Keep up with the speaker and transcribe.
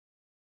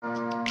I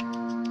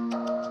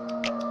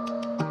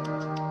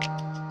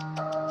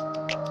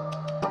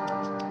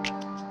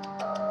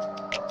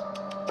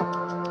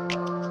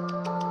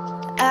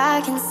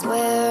can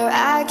swear,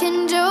 I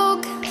can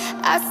joke,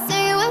 I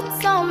say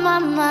what's on my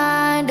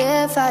mind.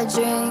 If I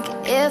drink,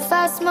 if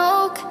I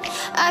smoke,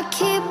 I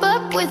keep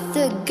up with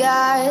the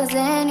guys.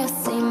 And you'll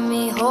see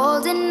me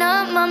holding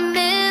up my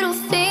middle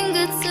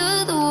finger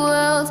to the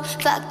world.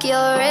 Fuck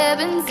your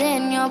ribbons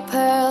and your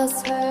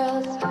pearls.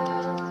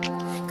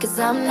 Cause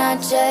I'm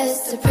not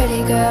just a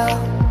pretty girl,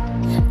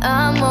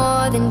 I'm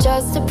more than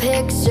just a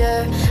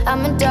picture.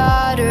 I'm a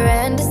daughter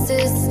and a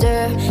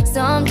sister.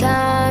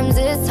 Sometimes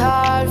it's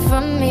hard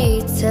for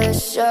me to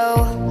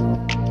show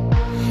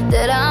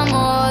that I'm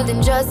more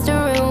than just a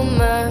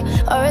rumor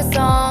or a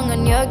song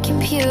on your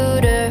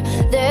computer.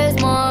 There's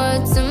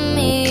more to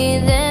me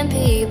than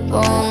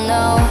people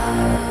know.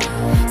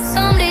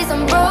 Some days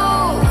I'm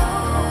broke,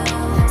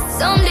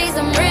 some days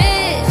I'm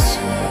rich,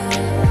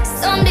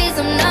 some days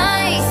I'm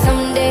nice,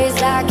 some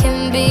days I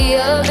can be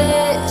a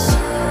bitch.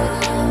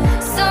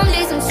 Some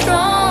days I'm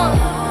strong,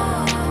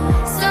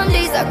 some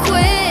days I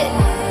quit.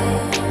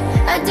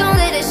 I don't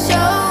let it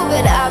show,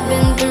 but I've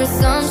been through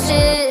some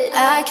shit.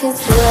 I can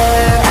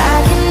swear, I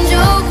can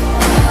joke,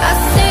 I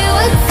say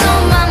what's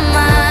on my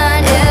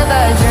mind. If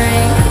I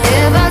drink,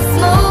 if I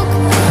smoke,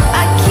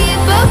 I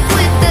keep up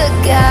with the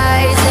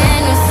guys.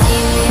 And you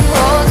see me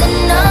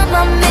holding up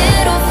my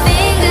middle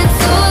finger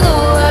to the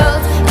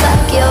world.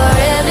 Fuck your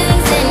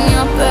ribbons and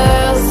your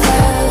pearls.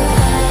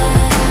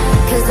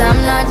 Cause I'm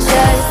not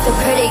just a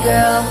pretty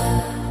girl,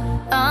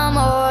 I'm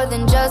more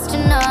than just a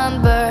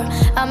number.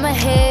 I'm a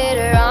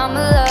hater, I'm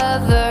a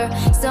lover.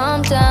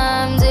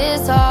 Sometimes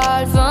it's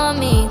hard for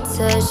me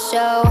to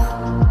show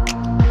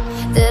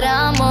that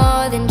I'm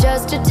more than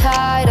just a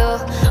title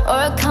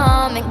or a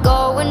comment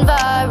going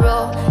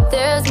viral.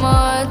 There's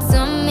more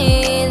to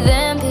me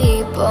than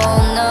people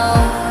know.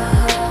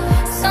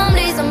 Some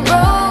days I'm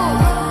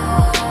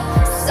broke,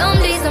 some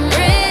days I'm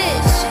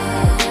rich,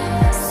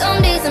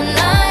 some days I'm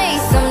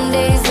nice, some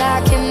days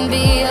I can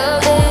be a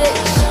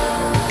bitch.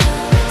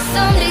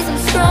 Some days I'm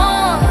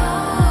strong,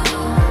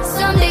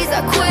 some days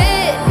I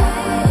quit.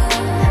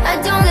 I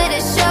don't let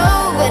it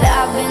show, but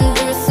I've been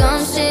through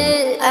some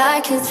shit.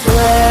 I can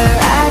swear,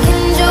 I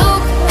can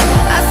joke,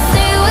 I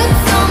say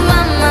what's on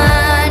my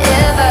mind.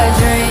 If I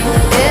drink,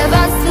 if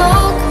I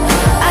smoke,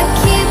 I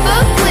keep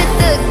up with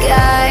the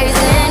guys.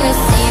 And you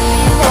see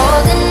me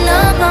holding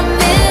up my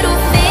middle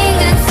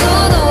finger to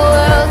the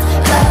world.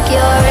 Fuck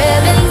your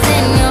ribbons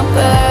and your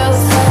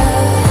pearls.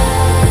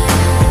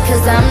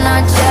 Cause I'm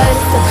not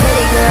just a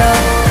pretty girl,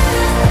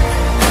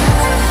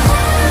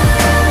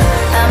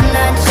 I'm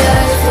not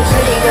just a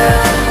pretty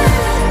girl.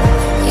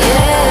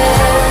 Yeah,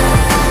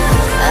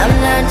 I'm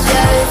not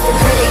just a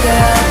pretty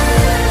girl.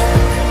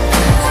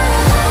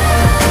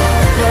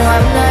 No,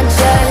 I'm not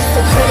just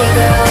a pretty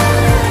girl.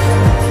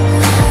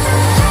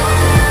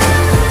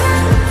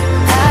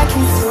 I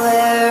can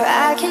swear,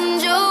 I can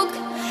joke,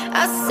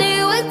 I say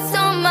what's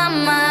on my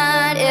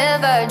mind.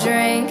 If I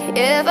drink,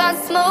 if I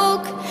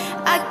smoke,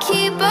 I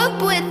keep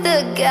up with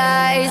the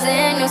guys.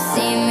 And you'll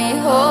see me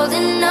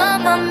holding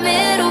up my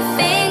middle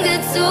finger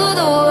to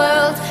the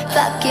world.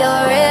 Fuck your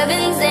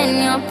ribbons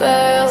and your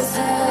pearls.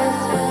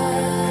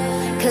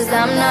 Cause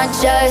I'm not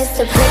just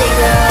a pretty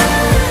girl,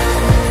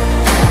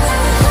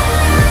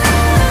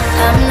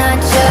 I'm not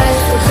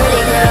just a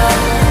pretty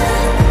girl.